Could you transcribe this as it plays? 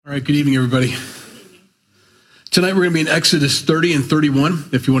All right, good evening, everybody. Tonight we're going to be in Exodus 30 and 31.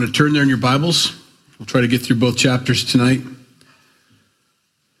 If you want to turn there in your Bibles, we'll try to get through both chapters tonight.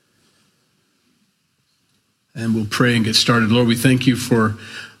 And we'll pray and get started. Lord, we thank you for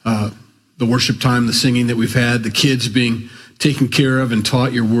the worship time, the singing that we've had, the kids being taken care of and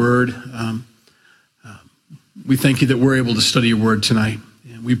taught your word. We thank you that we're able to study your word tonight.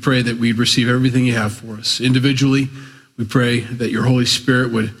 And we pray that we'd receive everything you have for us. Individually, we pray that your Holy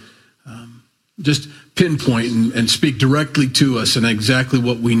Spirit would just pinpoint and speak directly to us and exactly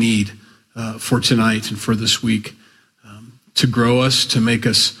what we need for tonight and for this week to grow us, to make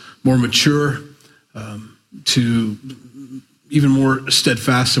us more mature, to even more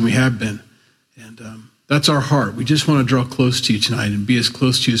steadfast than we have been. And that's our heart. We just want to draw close to you tonight and be as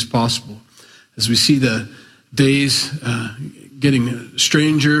close to you as possible. As we see the days getting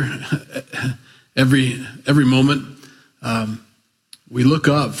stranger every moment, we look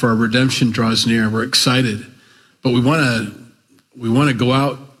up for our redemption draws near. We're excited, but we want to go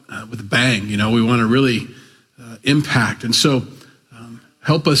out with a bang. You know, we want to really impact. And so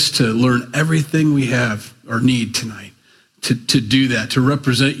help us to learn everything we have or need tonight to do that, to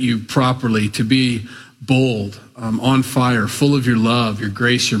represent you properly, to be bold, on fire, full of your love, your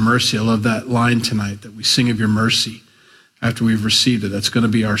grace, your mercy. I love that line tonight that we sing of your mercy after we've received it. That's going to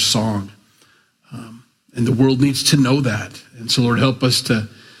be our song. And the world needs to know that. And so, Lord, help us to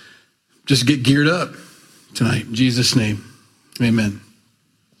just get geared up tonight. In Jesus' name, amen.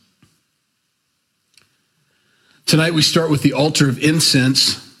 Tonight we start with the altar of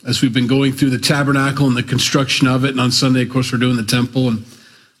incense as we've been going through the tabernacle and the construction of it. And on Sunday, of course, we're doing the temple. And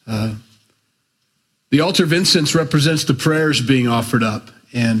the altar of incense represents the prayers being offered up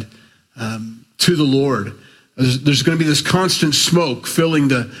and to the Lord. There's going to be this constant smoke filling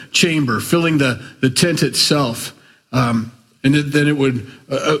the chamber, filling the tent itself. And then it would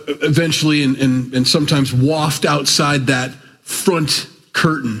eventually and sometimes waft outside that front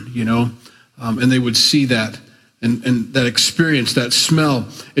curtain, you know, and they would see that and that experience, that smell.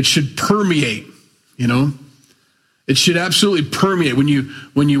 It should permeate, you know. It should absolutely permeate.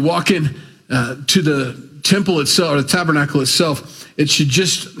 When you walk in to the temple itself, or the tabernacle itself, it should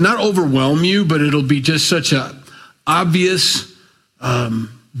just not overwhelm you, but it'll be just such a obvious,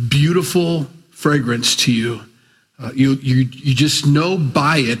 beautiful fragrance to you. You just know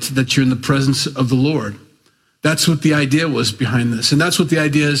by it that you're in the presence of the Lord. That's what the idea was behind this. And that's what the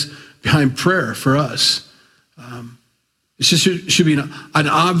idea is behind prayer for us. It should be an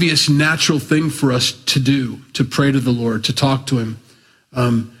obvious, natural thing for us to do, to pray to the Lord, to talk to him.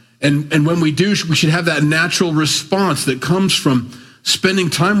 And when we do, we should have that natural response that comes from spending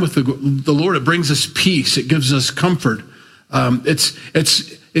time with the Lord. It brings us peace. It gives us comfort.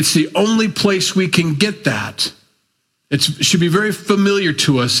 It's the only place we can get that. It should be very familiar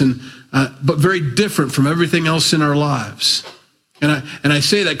to us, but very different from everything else in our lives. And I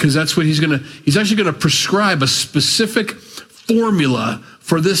say that because that's what he's actually going to prescribe a specific formula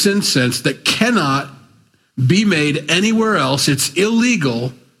for this incense that cannot be made anywhere else. It's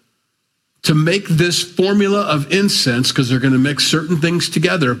illegal to make this formula of incense, because they're going to mix certain things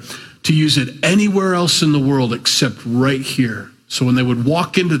together, to use it anywhere else in the world except right here. So when they would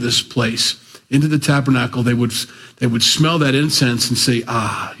walk into this place, into the tabernacle, they would smell that incense and say,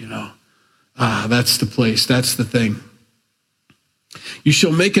 that's the place, that's the thing. You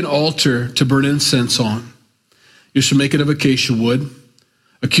shall make an altar to burn incense on. You shall make it of acacia wood.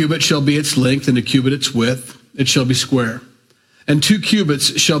 A cubit shall be its length, and a cubit its width. It shall be square. And 2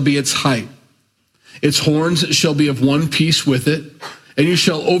 cubits shall be its height. Its horns shall be of one piece with it, and you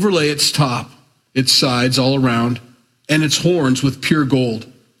shall overlay its top, its sides all around, and its horns with pure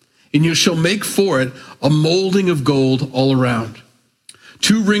gold. And you shall make for it a molding of gold all around.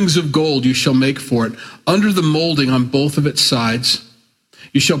 2 rings of gold you shall make for it, under the molding on both of its sides.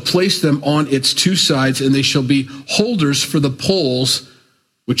 You shall place them on its 2 sides, and they shall be holders for the poles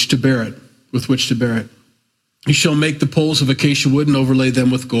with which to bear it. You shall make the poles of acacia wood and overlay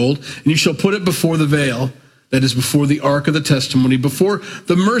them with gold, and you shall put it before the veil, that is before the ark of the testimony, before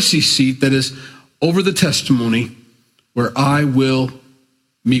the mercy seat that is over the testimony, where I will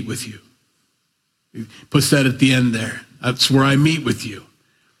meet with you. He puts that at the end there. That's where I meet with you.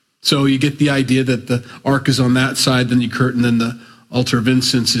 So you get the idea that the ark is on that side, then the curtain, then the altar of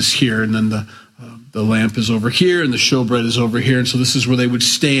incense is here, and then the lamp is over here, and the showbread is over here. And so this is where they would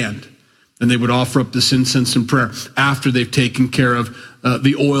stand, and they would offer up this incense and prayer after they've taken care of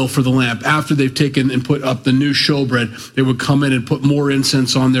the oil for the lamp. After they've taken and put up the new showbread, they would come in and put more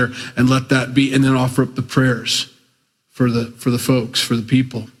incense on there and let that be, and then offer up the prayers for the folks, for the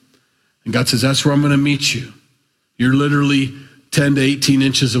people. And God says, that's where I'm going to meet you. You're literally 10 to 18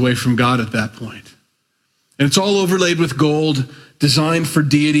 inches away from God at that point. And it's all overlaid with gold, designed for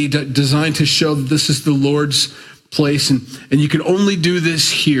deity, designed to show that this is the Lord's place. And you can only do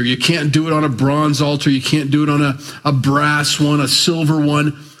this here. You can't do it on a bronze altar. You can't do it on a brass one, a silver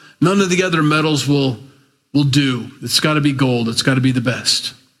one. None of the other metals will do. It's got to be gold. It's got to be the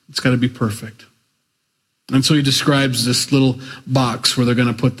best. It's got to be perfect. And so he describes this little box where they're going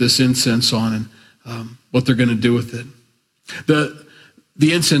to put this incense on and what they're going to do with it.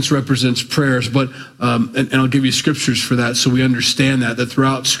 The incense represents prayers, but and I'll give you scriptures for that so we understand that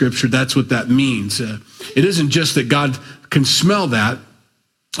throughout Scripture, that's what that means. It isn't just that God can smell that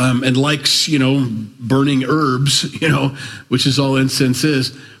and likes, burning herbs, which is all incense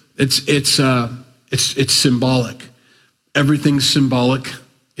is. It's symbolic. Everything's symbolic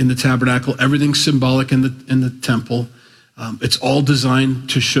in the tabernacle. Everything's symbolic in the temple. It's all designed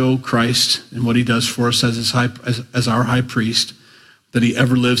to show Christ and what he does for us as our high priest, that he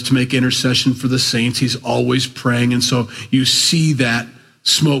ever lives to make intercession for the saints. He's always praying. And so you see that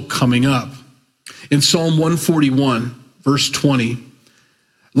smoke coming up. In Psalm 141, verse 20,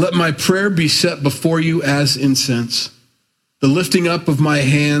 let my prayer be set before you as incense, the lifting up of my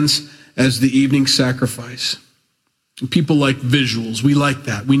hands as the evening sacrifice. And people like visuals. We like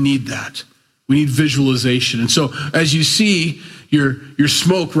that. We need that. We need visualization. And so as you see your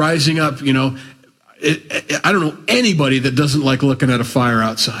smoke rising up, I don't know anybody that doesn't like looking at a fire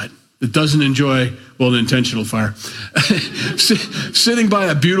outside, that doesn't enjoy, an intentional fire. Sitting by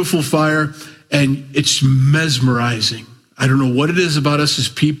a beautiful fire, and it's mesmerizing. I don't know what it is about us as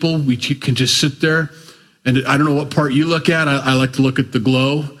people. We can just sit there, and I don't know what part you look at. I like to look at the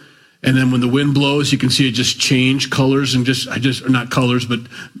glow. And then when the wind blows, you can see it just change colors and not colors, but,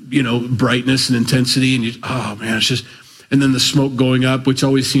 brightness and intensity. And it's just, and then the smoke going up, which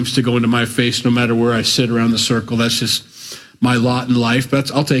always seems to go into my face no matter where I sit around the circle. That's just my lot in life.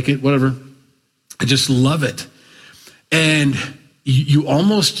 But I'll take it, whatever. I just love it. And you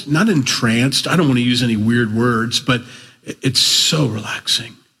almost, not entranced, I don't want to use any weird words, but it's so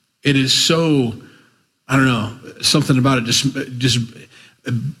relaxing. It is so, I don't know, something about it just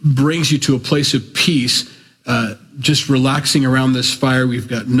brings you to a place of peace, just relaxing around this fire. We've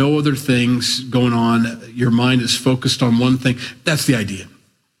got no other things going on. Your mind is focused on one thing. That's the idea,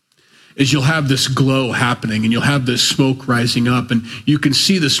 is you'll have this glow happening and you'll have this smoke rising up, and you can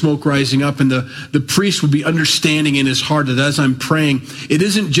see the smoke rising up, and the priest will be understanding in his heart that as I'm praying, it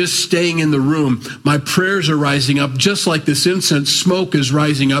isn't just staying in the room. My prayers are rising up just like this incense smoke is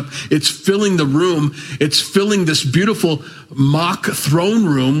rising up. It's filling the room. It's filling this beautiful mock throne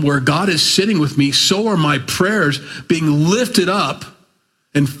room where God is sitting with me. So are my prayers being lifted up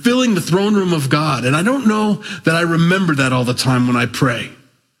and filling the throne room of God. And I don't know that I remember that all the time when I pray.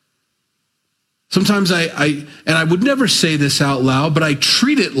 Sometimes I would never say this out loud, but I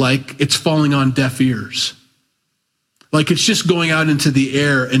treat it like it's falling on deaf ears. Like it's just going out into the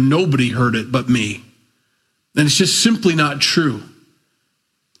air and nobody heard it but me. And it's just simply not true.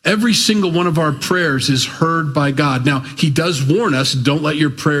 Every single one of our prayers is heard by God. Now, he does warn us, don't let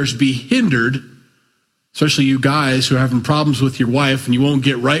your prayers be hindered, especially you guys who are having problems with your wife and you won't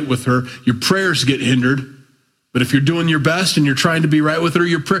get right with her. Your prayers get hindered. But if you're doing your best and you're trying to be right with her,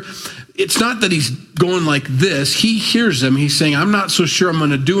 your prayer, it's not that he's going like this. He hears them. He's saying, I'm not so sure I'm going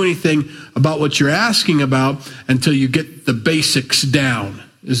to do anything about what you're asking about until you get the basics down,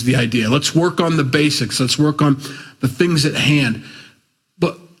 is the idea. Let's work on the basics. Let's work on the things at hand.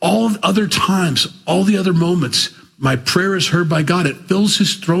 But all other times, all the other moments, my prayer is heard by God. It fills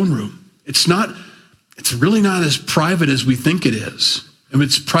his throne room. It's really not as private as we think it is. I mean,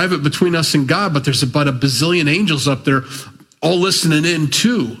 it's private between us and God, but there's about a bazillion angels up there all listening in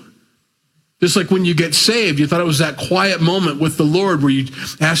too. Just like when you get saved, you thought it was that quiet moment with the Lord where you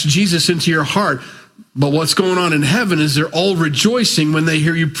ask Jesus into your heart. But what's going on in heaven is they're all rejoicing when they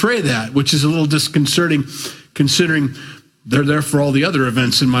hear you pray that, which is a little disconcerting considering they're there for all the other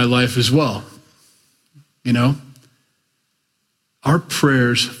events in my life as well. Our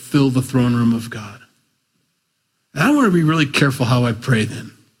prayers fill the throne room of God. And I want to be really careful how I pray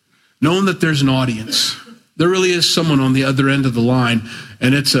then, knowing that there's an audience. There really is someone on the other end of the line,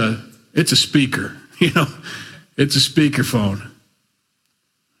 and it's a speaker, it's a speakerphone.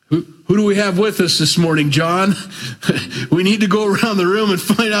 Who do we have with us this morning, John? We need to go around the room and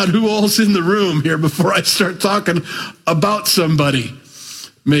find out who all's in the room here before I start talking about somebody.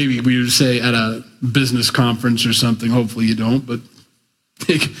 Maybe we would say at a business conference or something. Hopefully you don't, but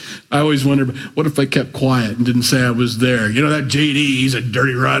I always wonder, what if I kept quiet and didn't say I was there? That JD, he's a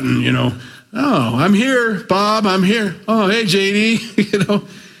dirty rotten, Oh, I'm here, Bob, I'm here. Oh, hey, JD,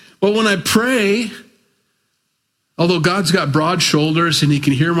 Well, when I pray, although God's got broad shoulders and he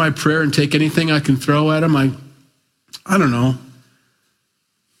can hear my prayer and take anything I can throw at him, I don't know.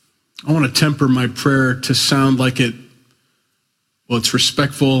 I want to temper my prayer to sound like it's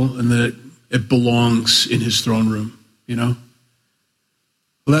respectful and that it belongs in his throne room, you know?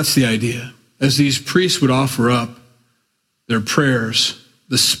 Well, that's the idea. As these priests would offer up their prayers,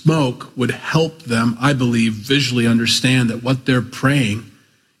 the smoke would help them, I believe, visually understand that what they're praying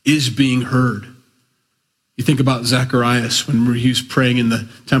is being heard. You think about Zacharias when he was praying in the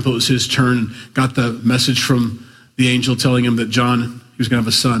temple, it was his turn, and got the message from the angel telling him that he was going to have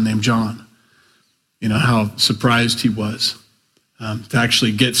a son named John. You know, how surprised he was to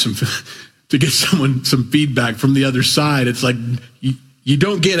actually get some feedback from the other side. It's like, you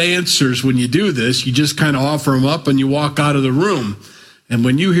don't get answers when you do this. You just kind of offer them up and you walk out of the room. And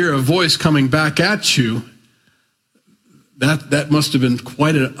when you hear a voice coming back at you, that must have been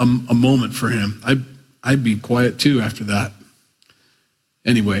quite a moment for him. I'd be quiet too after that.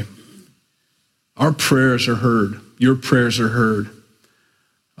 Anyway, our prayers are heard. Your prayers are heard.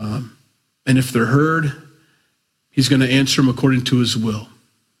 And if they're heard, he's going to answer them according to his will.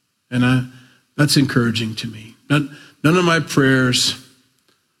 And that's encouraging to me. None of my prayers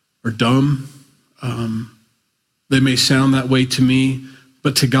are dumb. They may sound that way to me,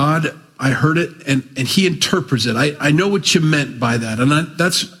 but to God, I heard it, and he interprets it. I know what you meant by that, and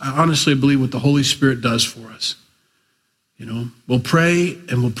that's honestly, I believe, what the Holy Spirit does for us. You know, we'll pray,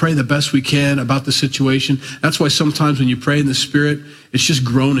 and we'll pray the best we can about the situation. That's why sometimes when you pray in the Spirit, it's just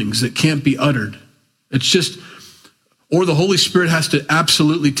groanings that can't be uttered. It's just, or the Holy Spirit has to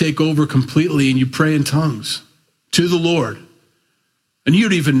absolutely take over completely, and you pray in tongues to the Lord. And you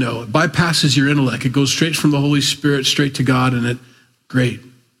don't even know. It bypasses your intellect. It goes straight from the Holy Spirit, straight to God, and great.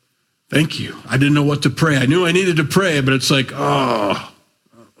 Thank you. I didn't know what to pray. I knew I needed to pray, but it's like,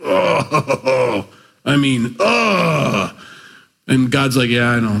 And God's like, yeah,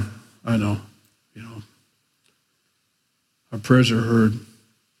 I know. You know, our prayers are heard.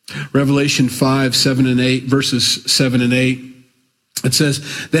 Revelation 5, 7 and 8, verses 7 and 8. It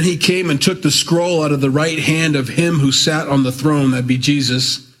says, then he came and took the scroll out of the right hand of him who sat on the throne, that'd be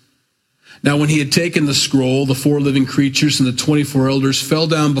Jesus. Now when he had taken the scroll, the 4 living creatures and the 24 elders fell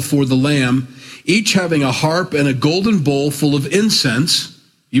down before the Lamb, each having a harp and a golden bowl full of incense,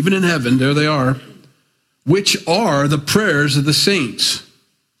 even in heaven, there they are, which are the prayers of the saints.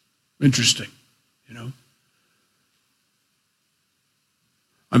 Interesting, you know.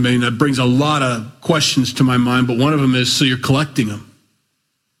 I mean, that brings a lot of questions to my mind, but one of them is, so you're collecting them.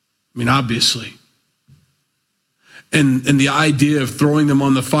 I mean, obviously. And the idea of throwing them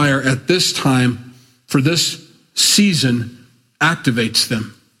on the fire at this time, for this season, activates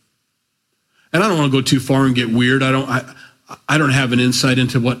them. And I don't want to go too far and get weird. I don't have an insight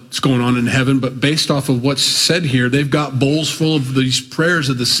into what's going on in heaven, but based off of what's said here, they've got bowls full of these prayers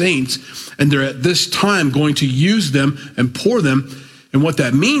of the saints, and they're at this time going to use them and pour them. And what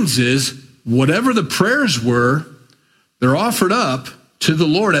that means is, whatever the prayers were, they're offered up to the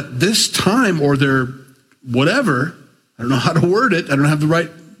Lord at this time, or they're whatever. I don't know how to word it. I don't have the right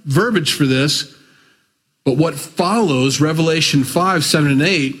verbiage for this. But what follows, Revelation 5, 7, and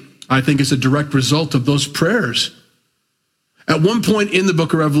 8, I think is a direct result of those prayers. At one point in the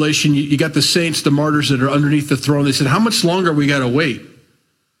book of Revelation, you got the saints, the martyrs that are underneath the throne. They said, how much longer we got to wait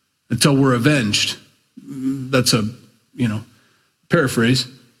until we're avenged? That's a, paraphrase.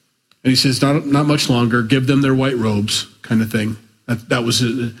 And he says, not much longer. Give them their white robes, kind of thing. That was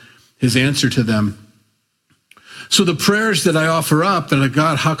his answer to them. So the prayers that I offer up, that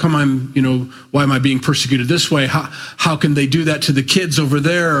God, how come why am I being persecuted this way? How can they do that to the kids over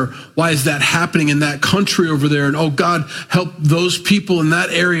there? Or why is that happening in that country over there? And, oh, God, help those people in that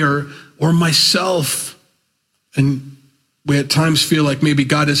area or myself. And we at times feel like maybe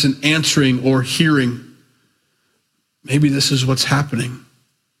God isn't answering or hearing. Maybe this is what's happening.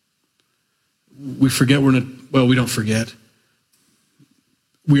 We forget we don't forget.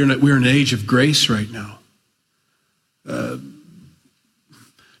 We're in an age of grace right now.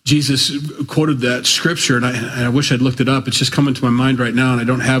 Jesus quoted that scripture, and I wish I'd looked it up. It's just coming to my mind right now, and I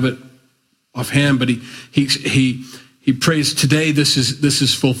don't have it offhand. But he prays, today this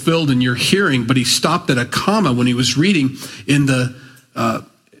is fulfilled in your hearing. But he stopped at a comma when he was reading in the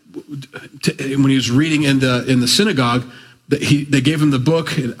synagogue. They gave him the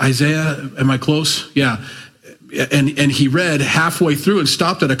book, Isaiah. Am I close? Yeah. And he read halfway through and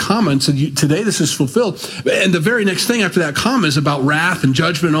stopped at a comma and said, today this is fulfilled. And the very next thing after that comma is about wrath and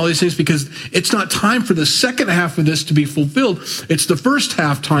judgment and all these things, because it's not time for the second half of this to be fulfilled. It's the first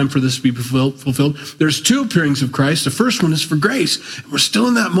half time for this to be fulfilled. There's 2 appearings of Christ. The first one is for grace. And we're still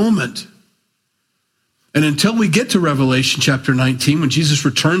in that moment. And until we get to Revelation chapter 19, when Jesus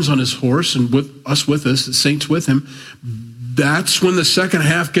returns on his horse and with us, the saints with him, that's when the second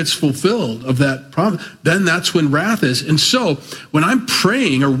half gets fulfilled of that promise. Then that's when wrath is. And so when I'm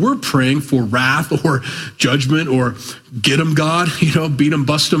praying, or we're praying for wrath or judgment or get them, God, beat them,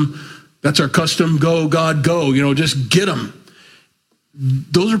 bust them. That's our custom. Go, God, go. Just get them.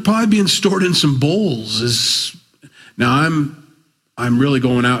 Those are probably being stored in some bowls. Now I'm really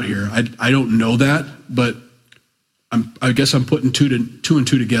going out here. I don't know that, but I guess I'm putting two and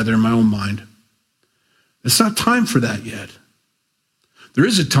two together in my own mind. It's not time for that yet. There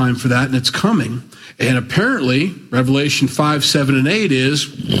is a time for that, and it's coming. And apparently, Revelation 5, 7, and 8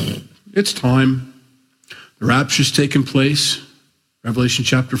 it's time. The rapture's taken place. Revelation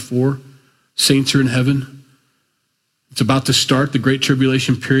chapter 4, saints are in heaven. It's about to start the Great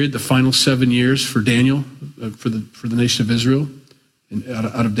Tribulation period, the final 7 years for Daniel, for the nation of Israel,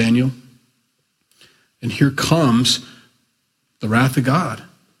 out of Daniel. And here comes the wrath of God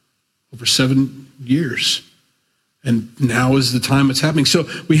over 7 years. And now is the time it's happening. So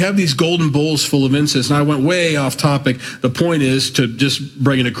we have these golden bowls full of incense. And I went way off topic. The point is to just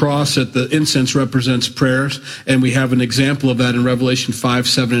bring it across that the incense represents prayers. And we have an example of that in Revelation 5,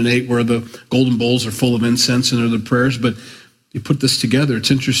 7, and 8, where the golden bowls are full of incense and they're the prayers. But you put this together, it's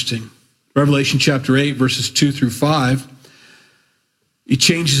interesting. Revelation chapter 8, verses 2 through 5, he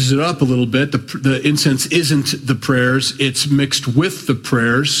changes it up a little bit. The incense isn't the prayers. It's mixed with the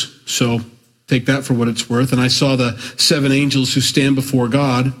prayers. So take that for what it's worth. And I saw the 7 angels who stand before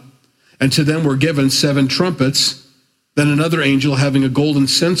God, and to them were given 7 trumpets. Then another angel, having a golden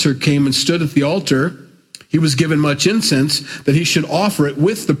censer, came and stood at the altar. He was given much incense, that he should offer it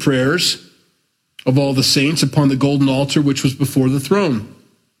with the prayers of all the saints upon the golden altar which was before the throne.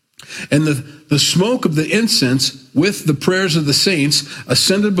 And the smoke of the incense with the prayers of the saints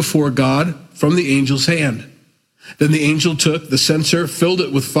ascended before God from the angel's hand. Then the angel took the censer, filled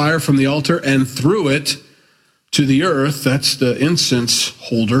it with fire from the altar, and threw it to the earth. That's the incense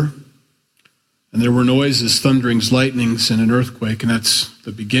holder. And there were noises, thunderings, lightnings, and an earthquake. And that's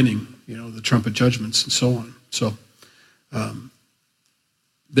the beginning, the trumpet judgments and so on. So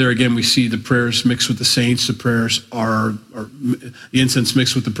there again, we see the prayers mixed with the saints. The prayers are the incense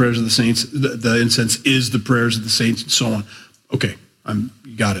mixed with the prayers of the saints. The incense is the prayers of the saints and so on. Okay,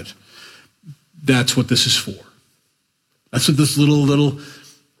 you got it. That's what this is for. That's what this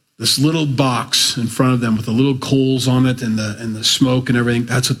little box in front of them with the little coals on it and the smoke and everything,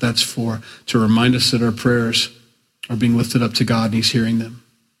 that's what that's for, to remind us that our prayers are being lifted up to God and he's hearing them.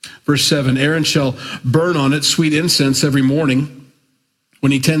 Verse 7, Aaron shall burn on it sweet incense every morning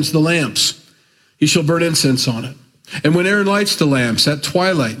when he tends the lamps. He shall burn incense on it. And when Aaron lights the lamps at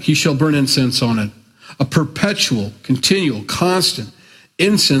twilight, he shall burn incense on it. A perpetual, continual, constant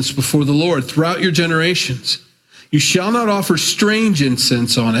incense before the Lord throughout your generations. You shall not offer strange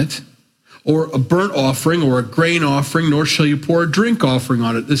incense on it, or a burnt offering, or a grain offering, nor shall you pour a drink offering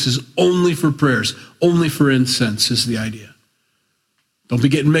on it. This is only for prayers, only for incense is the idea. Don't be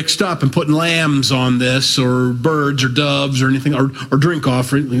getting mixed up and putting lambs on this, or birds, or doves, or anything, or drink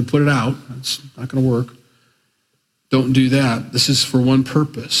offering. You put it out. It's not going to work. Don't do that. This is for one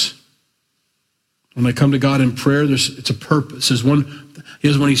purpose. When I come to God in prayer, it's a purpose. He has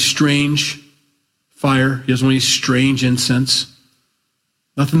one he's strange fire. He has one he's strange incense.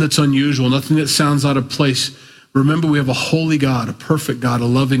 Nothing that's unusual, nothing that sounds out of place. Remember, we have a holy God, a perfect God, a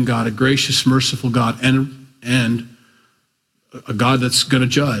loving God, a gracious, merciful God, and a God that's going to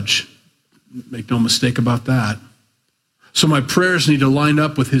judge. Make no mistake about that. So my prayers need to line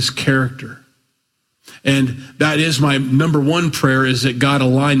up with his character. And that is my number one prayer, is that God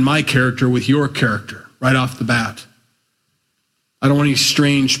align my character with your character right off the bat. I don't want any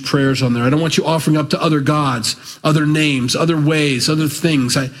strange prayers on there. I don't want you offering up to other gods, other names, other ways, other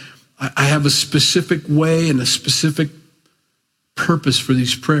things. I have a specific way and a specific purpose for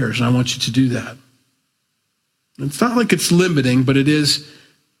these prayers, and I want you to do that. It's not like it's limiting, but it is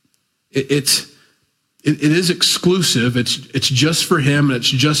exclusive. It's just for him, and it's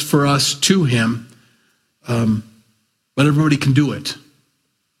just for us to him. But everybody can do it.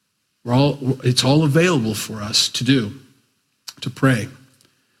 It's all available for us to do, to pray.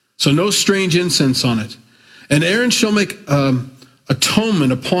 So no strange incense on it. And Aaron shall make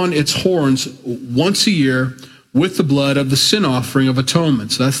atonement upon its horns once a year with the blood of the sin offering of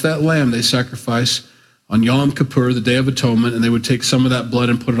atonement. So that's that lamb they sacrifice on Yom Kippur, the Day of Atonement, and they would take some of that blood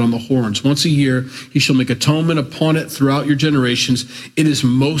and put it on the horns. Once a year, he shall make atonement upon it throughout your generations. It is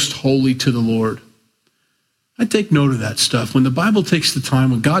most holy to the Lord. I take note of that stuff. When the Bible takes the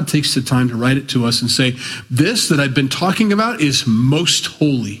time, when God takes the time to write it to us and say, this that I've been talking about is most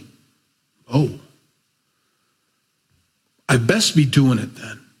holy. Oh, I'd best be doing it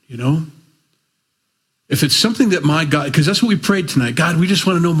then, you know? If it's something that my God, because that's what we prayed tonight. God, we just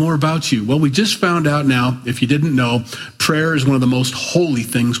want to know more about you. Well, we just found out now, if you didn't know, prayer is one of the most holy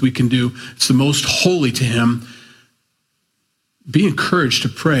things we can do. It's the most holy to him. Be encouraged to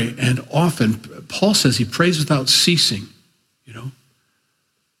pray. And often, Paul says he prays without ceasing, you know.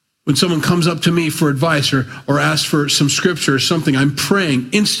 When someone comes up to me for advice or asks for some scripture or something, I'm praying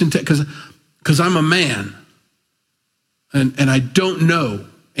because I'm a man and I don't know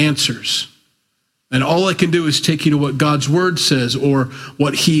answers. And all I can do is take you to what God's word says or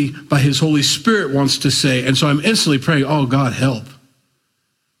what he, by his Holy Spirit, wants to say. And so I'm instantly praying, oh, God, help.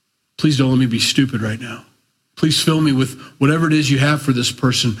 Please don't let me be stupid right now. Please fill me with whatever it is you have for this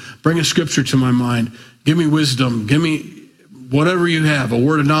person. Bring a scripture to my mind. Give me wisdom. Give me whatever you have, a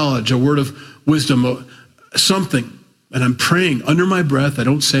word of knowledge, a word of wisdom, something. And I'm praying under my breath. I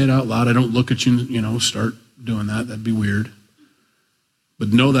don't say it out loud. I don't look at you, you know, start doing that. That'd be weird. But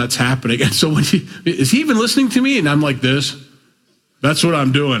know that's happening. And so is he even listening to me? And I'm like this. That's what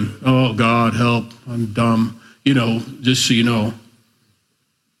I'm doing. Oh, God, help. I'm dumb. You know, just so you know.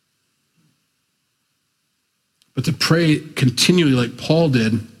 But to pray continually like Paul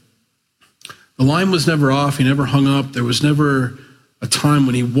did, the line was never off. He never hung up. There was never a time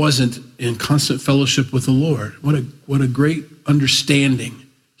when he wasn't in constant fellowship with the Lord. What a great understanding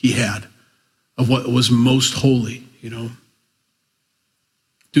he had of what was most holy, you know.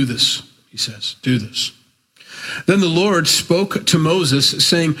 Do this, he says, do this. Then the Lord spoke to Moses,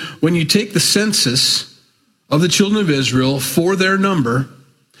 saying, when you take the census of the children of Israel for their number,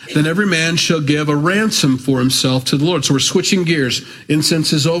 then every man shall give a ransom for himself to the Lord. So we're switching gears.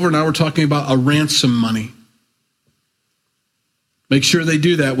 Incense is over. Now we're talking about a ransom money. Make sure they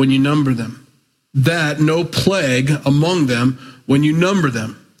do that when you number them. That no plague among them when you number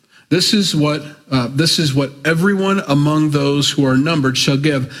them. This is what everyone among those who are numbered shall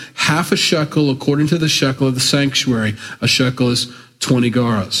give, half a shekel according to the shekel of the sanctuary. A shekel is 20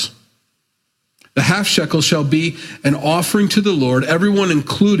 gerahs. The half shekel shall be an offering to the Lord, everyone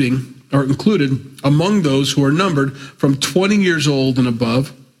included among those who are numbered from 20 years old and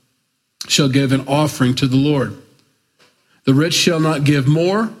above shall give an offering to the Lord. The rich shall not give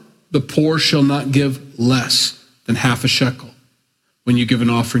more, the poor shall not give less than half a shekel when you give an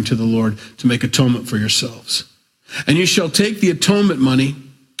offering to the Lord to make atonement for yourselves. And you shall take the atonement money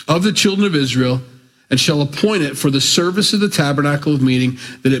of the children of Israel and shall appoint it for the service of the tabernacle of meeting,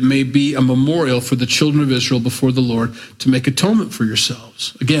 that it may be a memorial for the children of Israel before the Lord to make atonement for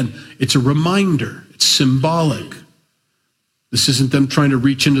yourselves. Again, it's a reminder. It's symbolic. This isn't them trying to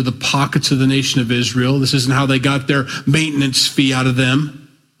reach into the pockets of the nation of Israel. This isn't how they got their maintenance fee out of them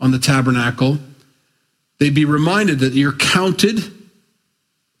on the tabernacle. They'd be reminded that you're counted,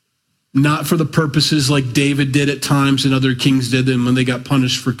 not for the purposes like David did at times and other kings did them when they got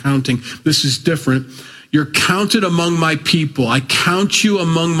punished for counting. This is different. You're counted among my people. I count you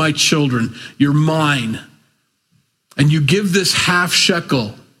among my children. You're mine. And you give this half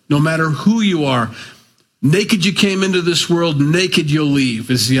shekel, no matter who you are. Naked you came into this world, naked you'll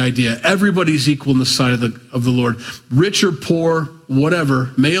leave, is the idea. Everybody's equal in the sight of the Lord. Rich or poor,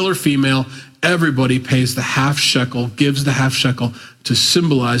 whatever, male or female, everybody pays the half shekel, gives the half shekel to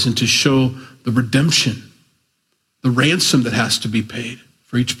symbolize and to show the redemption, the ransom that has to be paid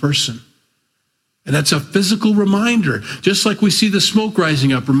for each person. And that's a physical reminder. Just like we see the smoke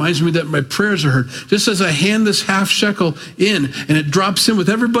rising up, reminds me that my prayers are heard. Just as I hand this half shekel in and it drops in with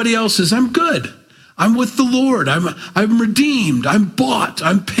everybody else's, I'm good. I'm with the Lord. I'm redeemed. I'm bought.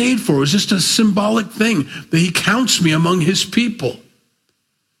 I'm paid for. It was just a symbolic thing that he counts me among his people.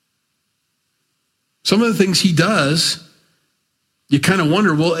 Some of the things he does, you kind of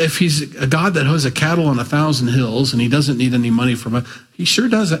wonder, well, if he's a God that has a cattle on 1,000 hills and he doesn't need any money from us, he sure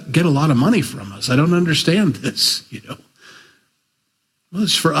does get a lot of money from us. I don't understand this, you know. Well,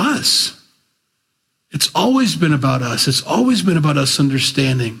 it's for us. It's always been about us. It's always been about us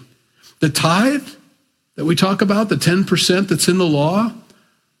understanding. The tithe that we talk about, the 10% that's in the law,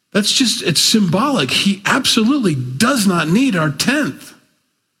 that's just, it's symbolic. He absolutely does not need our 10th.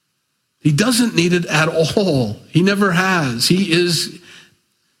 He doesn't need it at all. He never has.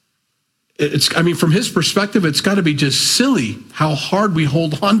 From his perspective, it's got to be just silly how hard we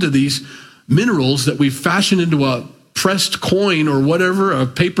hold on to these minerals that we've fashioned into a pressed coin or whatever, a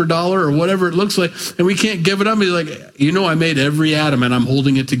paper dollar or whatever it looks like, and we can't give it up. He's like, I made every atom and I'm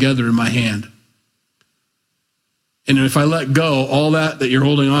holding it together in my hand. And if I let go, all that you're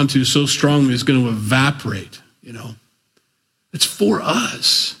holding on to so strongly is going to evaporate, It's for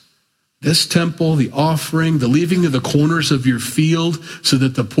us. This temple, the offering, the leaving of the corners of your field so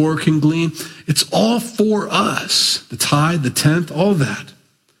that the poor can glean, it's all for us. The tithe, the tenth, all that.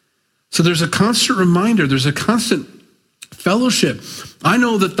 So there's a constant reminder, there's a constant fellowship. I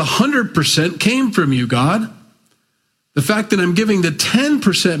know that the 100% came from you, God. The fact that I'm giving the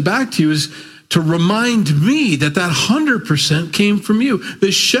 10% back to you is to remind me that 100% came from you.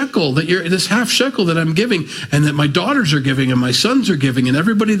 This shekel, this half shekel that I'm giving, and that my daughters are giving, and my sons are giving, and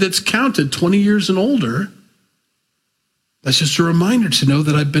everybody that's counted 20 years and older, that's just a reminder to know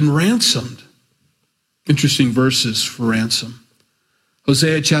that I've been ransomed. Interesting verses for ransom.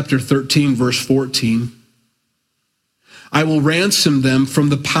 Hosea chapter 13, verse 14. I will ransom them from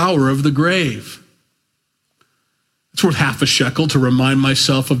the power of the grave. It's worth half a shekel to remind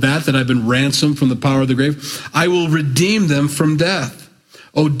myself of that I've been ransomed from the power of the grave. I will redeem them from death.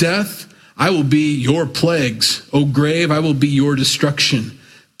 O death, I will be your plagues. O grave, I will be your destruction.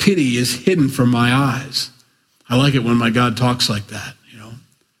 Pity is hidden from my eyes. I like it when my God talks like that, you know.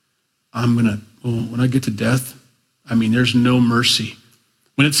 When I get to death, there's no mercy.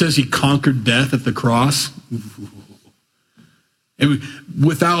 When it says he conquered death at the cross,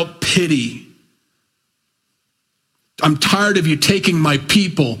 without pity, I'm tired of you taking my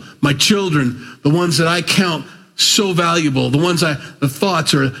people, my children, the ones that I count so valuable, the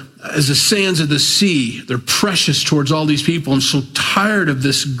thoughts are as the sands of the sea. They're precious towards all these people. I'm so tired of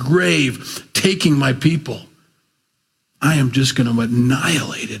this grave taking my people. I am just going to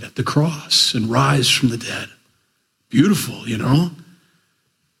annihilate it at the cross and rise from the dead. Beautiful, you know?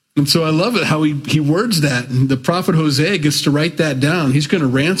 And so I love it how he words that. And the prophet Hosea gets to write that down. He's going to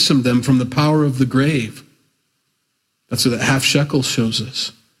ransom them from the power of the grave. That's what that half shekel shows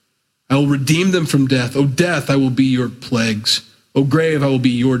us. I will redeem them from death. O death, I will be your plagues. O grave, I will be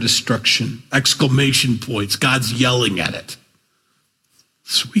your destruction. Exclamation points. God's yelling at it.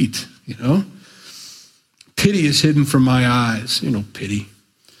 Sweet, you know? Pity is hidden from my eyes. You know, pity.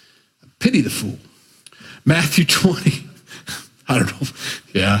 Pity the fool. Matthew 20. I don't know.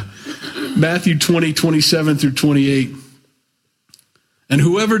 Yeah. Matthew 20, 27 through 28. And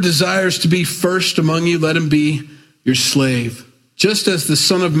whoever desires to be first among you, let him be your slave, just as the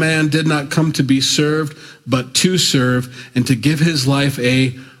Son of Man did not come to be served, but to serve and to give his life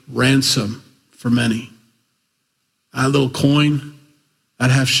a ransom for many. That little coin,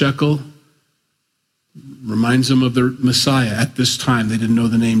 that half shekel, reminds them of their Messiah. At this time, they didn't know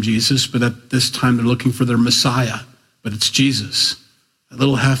the name Jesus, but at this time, they're looking for their Messiah, but it's Jesus. That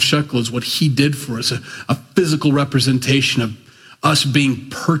little half shekel is what he did for us, a physical representation of us being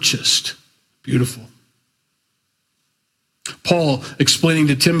purchased. Beautiful. Paul explaining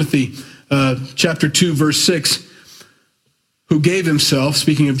to Timothy, chapter 2, verse 6, who gave himself,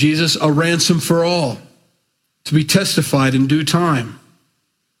 speaking of Jesus, a ransom for all, to be testified in due time.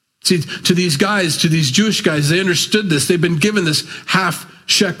 See, to these guys, to these Jewish guys, they understood this. They've been given this half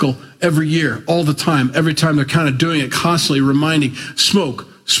shekel every year, all the time. Every time they're kind of doing it, constantly reminding, smoke,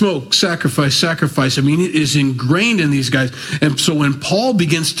 sacrifice. It is ingrained in these guys. And so when Paul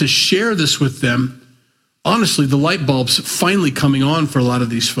begins to share this with them, honestly, the light bulb's finally coming on for a lot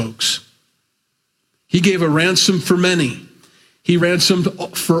of these folks. He gave a ransom for many. He ransomed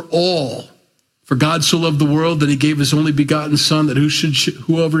for all. For God so loved the world that he gave his only begotten Son, that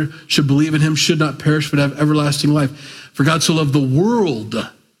whoever should believe in him should not perish but have everlasting life. For God so loved the world,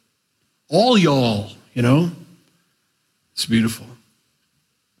 all y'all, you know. It's beautiful.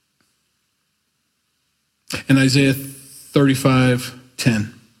 In Isaiah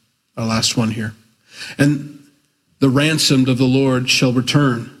 35:10, our last one here. And the ransomed of the Lord shall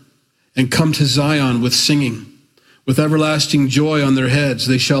return and come to Zion with singing, with everlasting joy on their heads.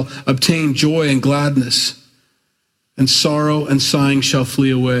 They shall obtain joy and gladness, and sorrow and sighing shall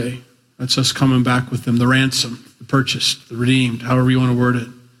flee away. That's us coming back with them, the ransom, the purchased, the redeemed, however you want to word it.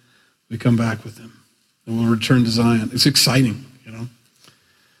 We come back with them, and we'll return to Zion. It's exciting, you know.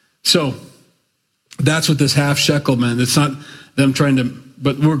 So that's what this half shekel meant. It's not them trying to,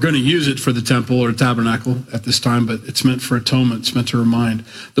 but we're going to use it for the temple or tabernacle at this time, but it's meant for atonement. It's meant to remind.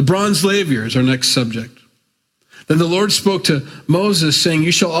 The bronze laver is our next subject. Then the Lord spoke to Moses, saying,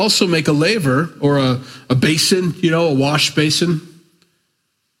 you shall also make a laver, or a basin, you know, a wash basin,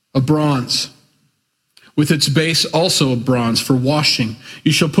 of bronze, with its base also of bronze for washing.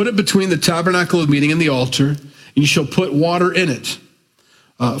 You shall put it between the tabernacle of meeting and the altar, and you shall put water in it.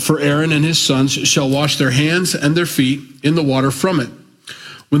 For Aaron and his sons shall wash their hands and their feet in the water from it.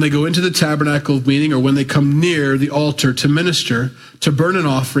 When they go into the tabernacle of meeting, or when they come near the altar to minister, to burn an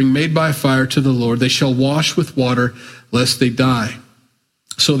offering made by fire to the Lord, they shall wash with water, lest they die.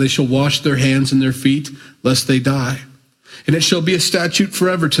 So they shall wash their hands and their feet, lest they die. And it shall be a statute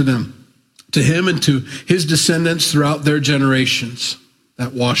forever to them. to him and to his descendants throughout their generations,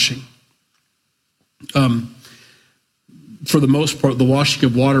 that washing. For the most part, the washing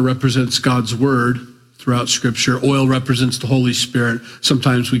of water represents God's word throughout Scripture. Oil represents the Holy Spirit.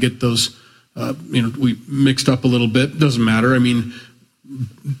 Sometimes we get those, we mixed up a little bit. Doesn't matter. I mean,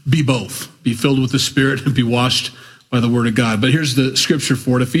 be both. Be filled with the Spirit and be washed by the word of God. But here's the scripture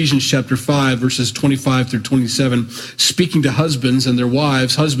for it. Ephesians chapter 5, verses 25 through 27, speaking to husbands and their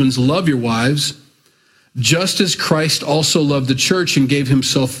wives. Husbands, love your wives, just as Christ also loved the church and gave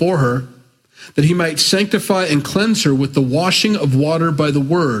himself for her, that he might sanctify and cleanse her with the washing of water by the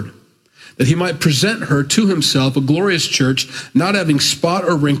word, that he might present her to himself a glorious church, not having spot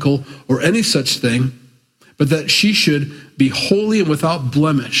or wrinkle or any such thing, but that she should be holy and without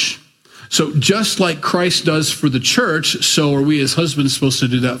blemish. So just like Christ does for the church, so are we as husbands supposed to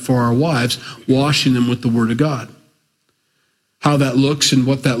do that for our wives, washing them with the word of God. How that looks and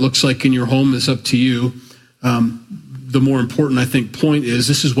what that looks like in your home is up to you. The more important, I think, point is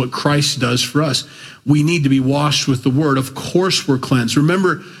this is what Christ does for us. We need to be washed with the word. Of course we're cleansed.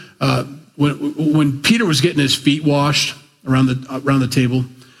 Remember when Peter was getting his feet washed around the table,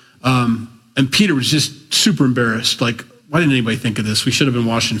 and Peter was just super embarrassed. Like, why didn't anybody think of this? We should have been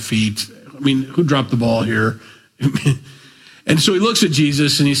washing feet. I mean, who dropped the ball here? And so he looks at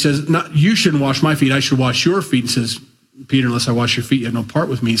Jesus and he says, you shouldn't wash my feet. I should wash your feet. And says, Peter, unless I wash your feet, you have no part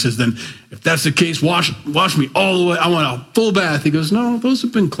with me. He says, then if that's the case, wash me all the way. I want a full bath. He goes, no, those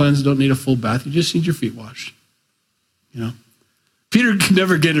have been cleansed don't need a full bath. You just need your feet washed. Peter could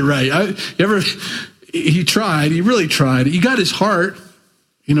never get it right. He tried. He really tried. He got his heart.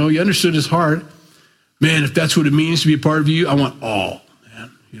 He understood his heart. Man, if that's what it means to be a part of you, I want all,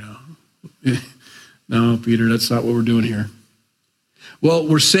 man. No, Peter, that's not what we're doing here. Well,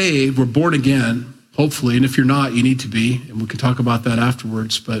 we're saved. We're born again. Hopefully, and if you're not, you need to be, and we can talk about that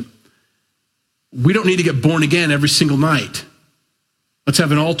afterwards, but we don't need to get born again every single night. Let's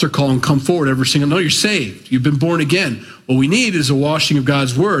have an altar call and come forward every single night. No, you're saved. You've been born again. What we need is a washing of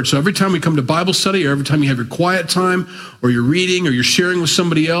God's word. So every time we come to Bible study, or every time you have your quiet time, or you're reading, or you're sharing with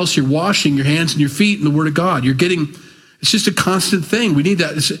somebody else, you're washing your hands and your feet in the word of God. It's just a constant thing. We need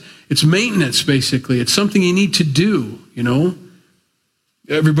that. It's maintenance, basically. It's something you need to do,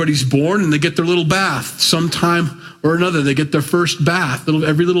 Everybody's born and they get their little bath. Sometime or another, they get their first bath.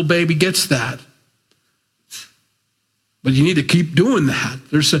 Every little baby gets that. But you need to keep doing that.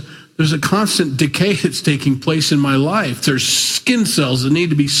 There's a constant decay that's taking place in my life. There's skin cells that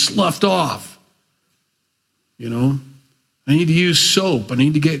need to be sloughed off. I need to use soap. I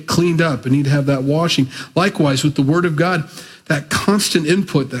need to get cleaned up. I need to have that washing. Likewise, with the word of God, that constant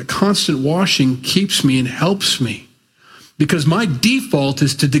input, that constant washing keeps me and helps me. Because my default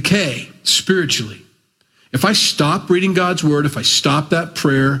is to decay spiritually. If I stop reading God's word, if I stop that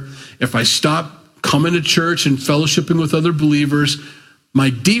prayer, if I stop coming to church and fellowshipping with other believers, my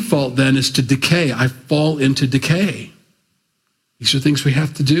default then is to decay. I fall into decay. These are things we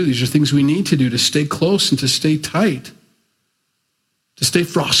have to do. These are things we need to do to stay close and to stay tight, to stay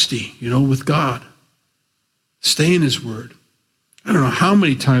frosty, with God. Stay in his word. I don't know how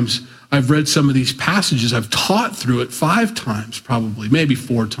many times I've read some of these passages. I've taught through it 5 times, probably, maybe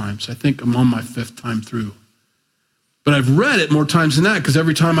 4 times. I think I'm on my 5th time through. But I've read it more times than that because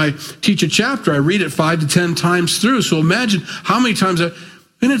every time I teach a chapter, I read it 5 to 10 times through. So imagine how many times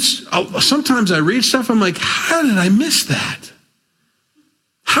sometimes I read stuff, I'm like, how did I miss that?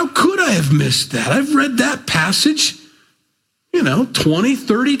 How could I have missed that? I've read that passage, 20,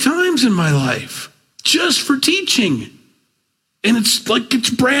 30 times in my life just for teaching. And it's like it's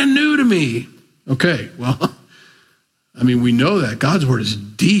brand new to me. Okay, well, we know that God's word is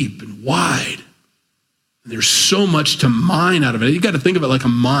deep and wide. And there's so much to mine out of it. You got to think of it like a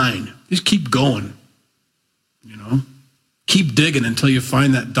mine. Just keep going, Keep digging until you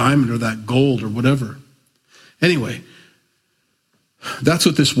find that diamond or that gold or whatever. Anyway, that's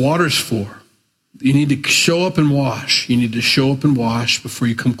what this water's for. You need to show up and wash. You need to show up and wash before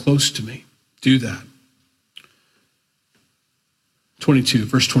you come close to me. Do that. 22,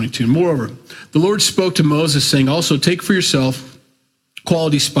 verse 22. Moreover, the Lord spoke to Moses, saying, also take for yourself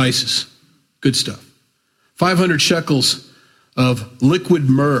quality spices, good stuff, 500 shekels of liquid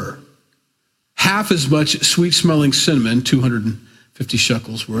myrrh, half as much sweet-smelling cinnamon, 250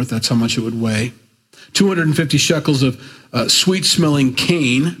 shekels worth, that's how much it would weigh, 250 shekels of sweet-smelling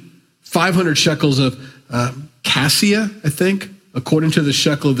cane, 500 shekels of cassia, I think, according to the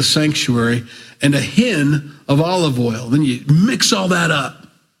shekel of the sanctuary, and a hin of olive oil. Then you mix all that up.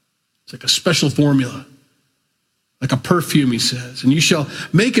 It's like a special formula, like a perfume, he says. And you shall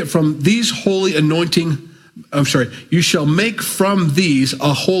make it from these holy anointing You shall make from these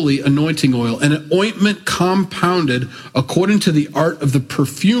a holy anointing oil, an ointment compounded according to the art of the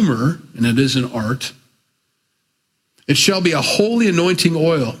perfumer, and it is an art. It shall be a holy anointing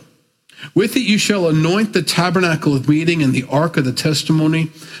oil. With it you shall anoint the tabernacle of meeting and the ark of the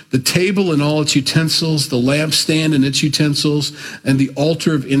testimony, the table and all its utensils, the lampstand and its utensils, and the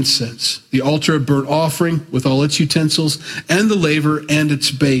altar of incense, the altar of burnt offering with all its utensils, and the laver and its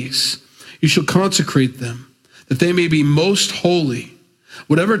base. You shall consecrate them, that they may be most holy.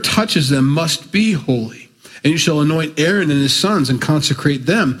 Whatever touches them must be holy. And you shall anoint Aaron and his sons and consecrate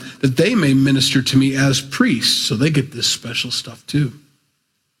them, that they may minister to me as priests. So they get this special stuff too.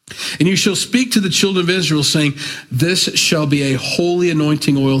 And you shall speak to the children of Israel, saying, this shall be a holy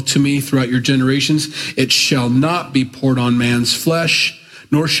anointing oil to me throughout your generations. It shall not be poured on man's flesh,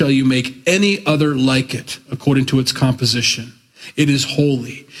 nor shall you make any other like it, according to its composition. It is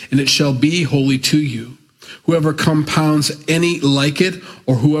holy, and it shall be holy to you. Whoever compounds any like it,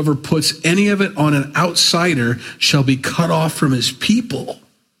 or whoever puts any of it on an outsider, shall be cut off from his people.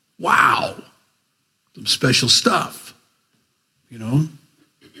 Wow. Some special stuff. You know?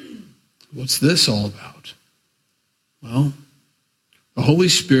 What's this all about? Well, the Holy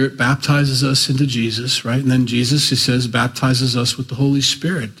Spirit baptizes us into Jesus, right? And then Jesus, he says, baptizes us with the Holy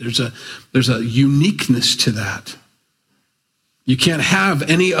Spirit. There's a uniqueness to that. You can't have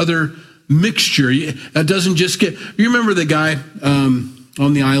any other mixture. That doesn't just get, you remember the guy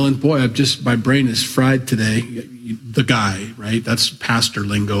on the island? Boy, my brain is fried today. The guy, right? That's pastor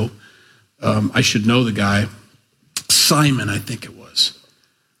lingo. I should know the guy. Simon, I think it was.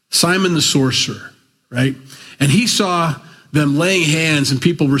 Simon the sorcerer, right? And he saw them laying hands and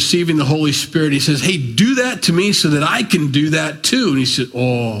people receiving the Holy Spirit. He says, hey, do that to me so that I can do that too. And he said,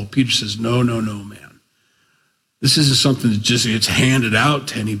 Peter says, no, man. This isn't something that just gets handed out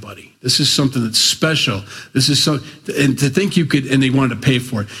to anybody. This is something that's special. This is and to think you could, and they wanted to pay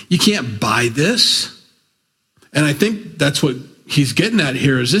for it. You can't buy this. And I think that's what he's getting at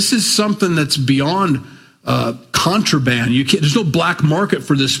here is this is something that's beyond contraband. There's no black market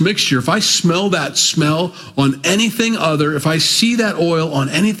for this mixture. If I smell that smell on anything other, if I see that oil on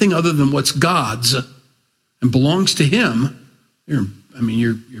anything other than what's God's and belongs to him, you're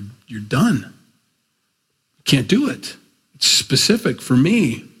done. You can't do it. It's specific for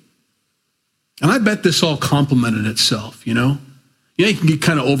me. And I bet this all complemented itself, you know? You can get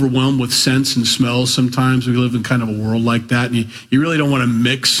kind of overwhelmed with scents and smells sometimes. We live in kind of a world like that. And you really don't want to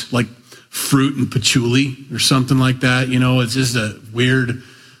mix like fruit and patchouli or something like that. You know, it's just a weird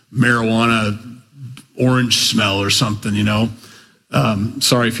marijuana orange smell or something, you know.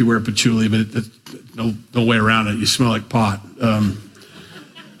 Sorry if you wear patchouli, but no way around it. You smell like pot.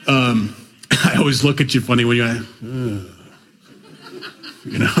 I always look at you funny when you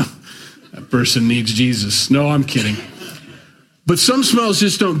know, that person needs Jesus. No, I'm kidding. But some smells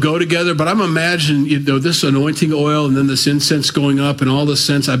just don't go together. But I'm imagining, this anointing oil and then this incense going up and all the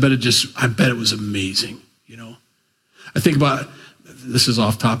scents. I bet it was amazing. You know, I think about, this is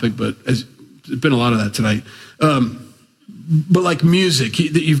off topic, but there's been a lot of that tonight. But like music,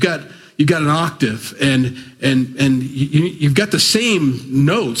 you've got an octave and you've got the same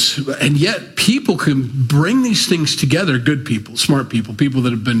notes, and yet people can bring these things together. Good people, smart people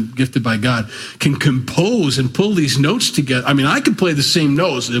that have been gifted by God can compose and pull these notes together. I mean, I could play the same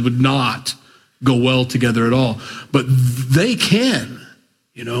notes. It would not go well together at all, but they can,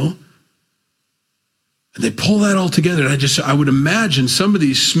 you know, and they pull that all together. And I would imagine some of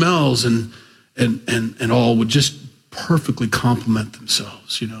these smells and all would just perfectly complement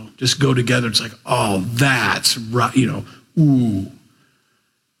themselves, you know, just go together. It's like, oh, that's right, you know, ooh.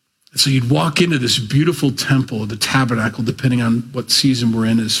 And so you'd walk into this beautiful temple, the tabernacle, depending on what season we're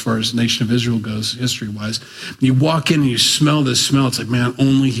in as far as the nation of Israel goes, history-wise. You walk in and you smell this smell. It's like, man,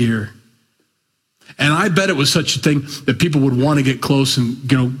 only here. And I bet it was such a thing that people would want to get close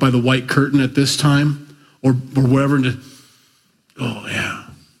and, you know, by the white curtain at this time or whatever. And oh, yeah,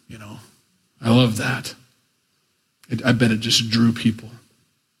 you know, I love that. I bet it just drew people.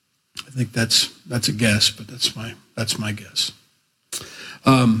 I think that's a guess, but that's my guess.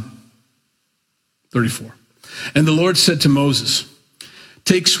 34. And the Lord said to Moses,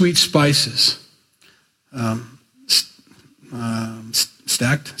 take sweet spices,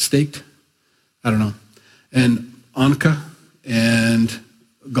 staked, I don't know, and onycha and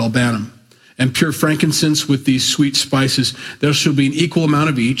galbanum, and pure frankincense with these sweet spices. There shall be an equal amount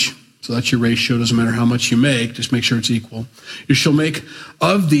of each. So that's your ratio. Doesn't matter how much you make. Just make sure it's equal. You shall make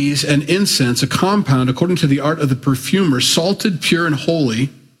of these an incense, a compound, according to the art of the perfumer, salted, pure, and holy.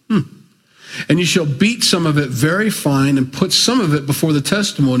 And you shall beat some of it very fine and put some of it before the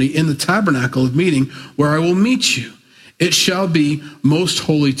testimony in the tabernacle of meeting where I will meet you. It shall be most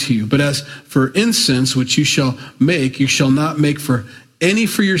holy to you. But as for incense, which you shall not make for any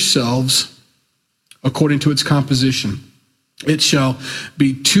for yourselves according to its composition. It shall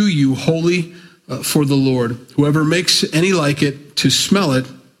be to you holy for the Lord. Whoever makes any like it to smell it,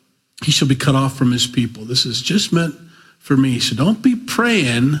 he shall be cut off from his people. This is just meant for me. So don't be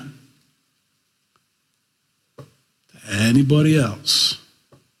praying to anybody else.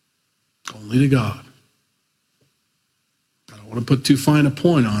 Only to God. I don't want to put too fine a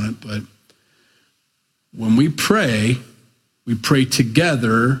point on it, but when we pray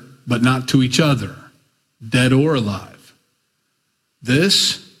together, but not to each other, dead or alive.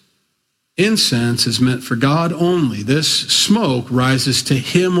 This incense is meant for God only. This smoke rises to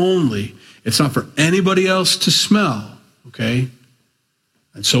him only. It's not for anybody else to smell, okay?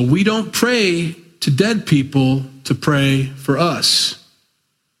 And so we don't pray to dead people to pray for us.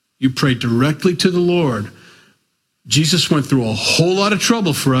 You pray directly to the Lord. Jesus went through a whole lot of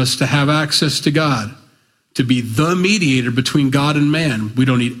trouble for us to have access to God, to be the mediator between God and man. We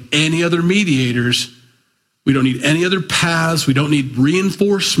don't need any other mediators. We don't need any other paths. We don't need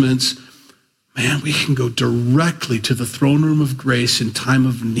reinforcements. Man, we can go directly to the throne room of grace in time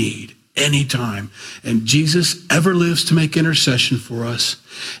of need, anytime. And Jesus ever lives to make intercession for us.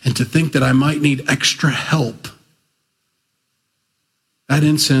 And to think that I might need extra help. That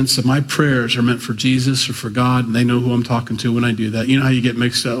incense of my prayers are meant for Jesus or for God, and they know who I'm talking to when I do that. You know how you get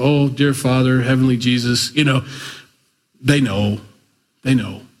mixed up? Oh, dear Father, heavenly Jesus. You know, they know. They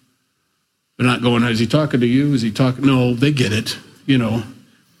know. They're not going, is he talking to you? Is he talking? No, they get it. You know,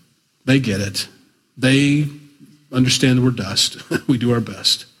 they get it. They understand that we're dust. We do our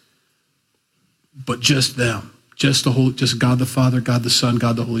best. But just them, just God the Father, God the Son,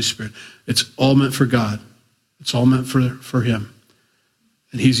 God the Holy Spirit. It's all meant for God. It's all meant for him.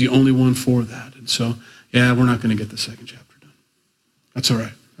 And he's the only one for that. And so, yeah, we're not going to get the second chapter done. That's all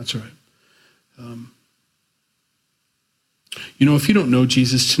right. That's all right. You know, if you don't know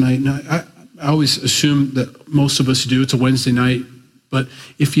Jesus tonight, and I always assume that most of us do. It's a Wednesday night. But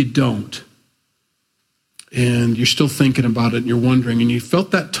if you don't, and you're still thinking about it, and you're wondering, and you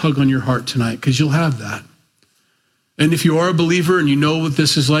felt that tug on your heart tonight, because you'll have that. And if you are a believer and you know what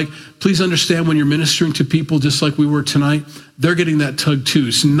this is like, please understand when you're ministering to people just like we were tonight, they're getting that tug too.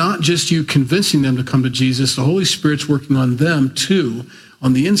 It's not just you convincing them to come to Jesus. The Holy Spirit's working on them too,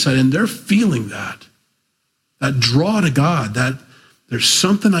 on the inside, and they're feeling that draw to God, that there's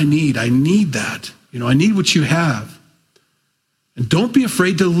something I need that. You know, I need what you have. And don't be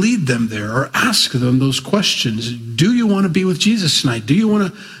afraid to lead them there or ask them those questions. Do you want to be with Jesus tonight? Do you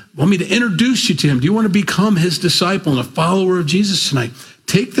want me to introduce you to him? Do you want to become his disciple and a follower of Jesus tonight?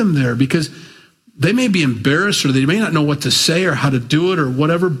 Take them there, because they may be embarrassed or they may not know what to say or how to do it or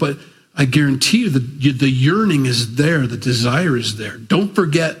whatever, but I guarantee you the yearning is there. The desire is there. Don't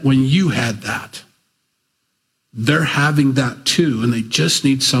forget when you had that. They're having that too, and they just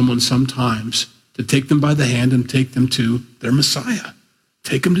need someone sometimes to take them by the hand and take them to their Messiah.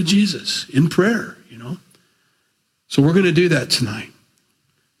 Take them to Jesus in prayer, you know. So we're going to do that tonight.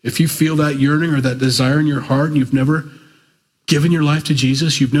 If you feel that yearning or that desire in your heart and you've never given your life to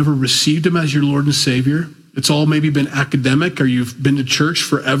Jesus, you've never received him as your Lord and Savior, it's all maybe been academic, or you've been to church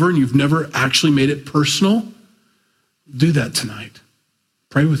forever and you've never actually made it personal, do that tonight.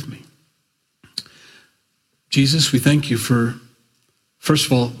 Pray with me. Jesus, we thank you for, first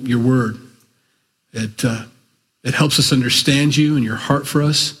of all, your word. It helps us understand you and your heart for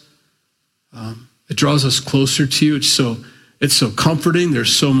us. It draws us closer to you. It's so comforting.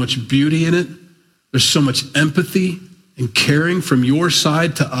 There's so much beauty in it. There's so much empathy and caring from your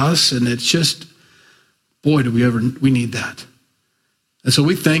side to us. And it's just, boy, we need that. And so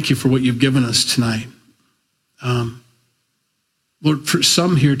we thank you for what you've given us tonight. Lord, for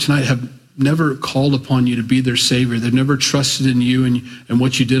some here tonight have never called upon you to be their Savior. They've never trusted in you and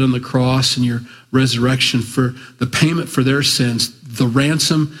what you did on the cross and your resurrection for the payment for their sins, the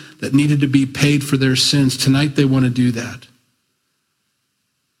ransom that needed to be paid for their sins. Tonight they want to do that.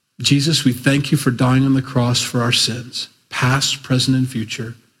 Jesus, we thank you for dying on the cross for our sins, past, present, and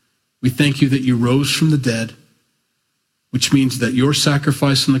future. We thank you that you rose from the dead, which means that your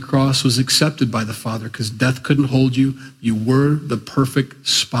sacrifice on the cross was accepted by the Father because death couldn't hold you. You were the perfect,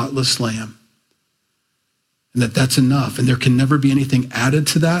 spotless lamb. And that's enough. And there can never be anything added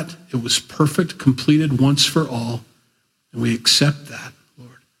to that. It was perfect, completed once for all. And we accept that,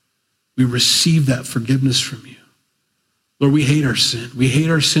 Lord. We receive that forgiveness from you. Lord, we hate our sin. We hate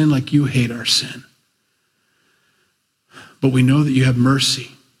our sin like you hate our sin. But we know that you have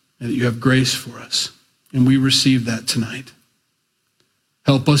mercy. and that you have grace for us. And we receive that tonight.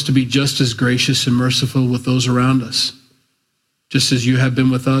 Help us to be just as gracious and merciful with those around us. Just as you have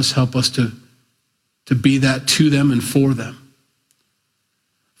been with us, help us to be that to them and for them.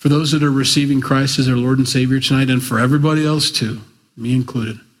 For those that are receiving Christ as their Lord and Savior tonight, and for everybody else too, me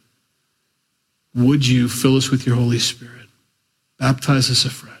included, would you fill us with your Holy Spirit? Baptize us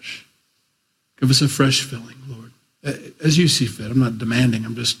afresh. Give us a fresh filling, Lord. As you see fit. I'm not demanding.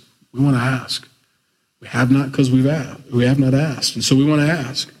 We want to ask. We have not because we have not asked. And so we want to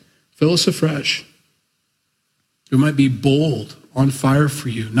ask. Fill us afresh. We might be bold, on fire for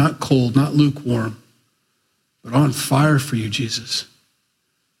you, not cold, not lukewarm, but on fire for you, Jesus.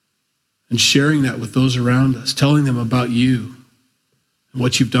 And sharing that with those around us, telling them about you and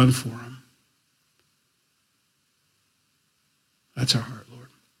what you've done for them. That's our heart, Lord.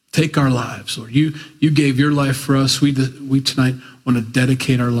 Take our lives, Lord. You gave your life for us. We tonight want to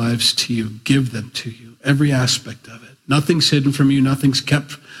dedicate our lives to you, give them to you, every aspect of it. Nothing's hidden from you. Nothing's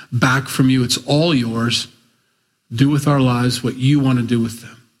kept back from you. It's all yours. Do with our lives what you want to do with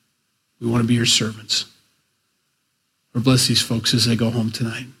them. We want to be your servants. Lord, bless these folks as they go home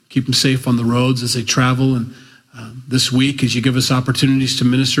tonight. Keep them safe on the roads as they travel. And this week, as you give us opportunities to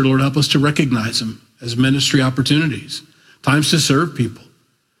minister, Lord, help us to recognize them as ministry opportunities. Times to serve people,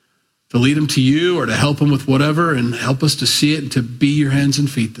 to lead them to you or to help them with whatever, and help us to see it and to be your hands and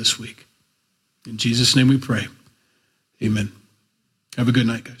feet this week. In Jesus' name we pray. Amen. Have a good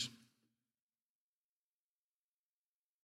night, guys.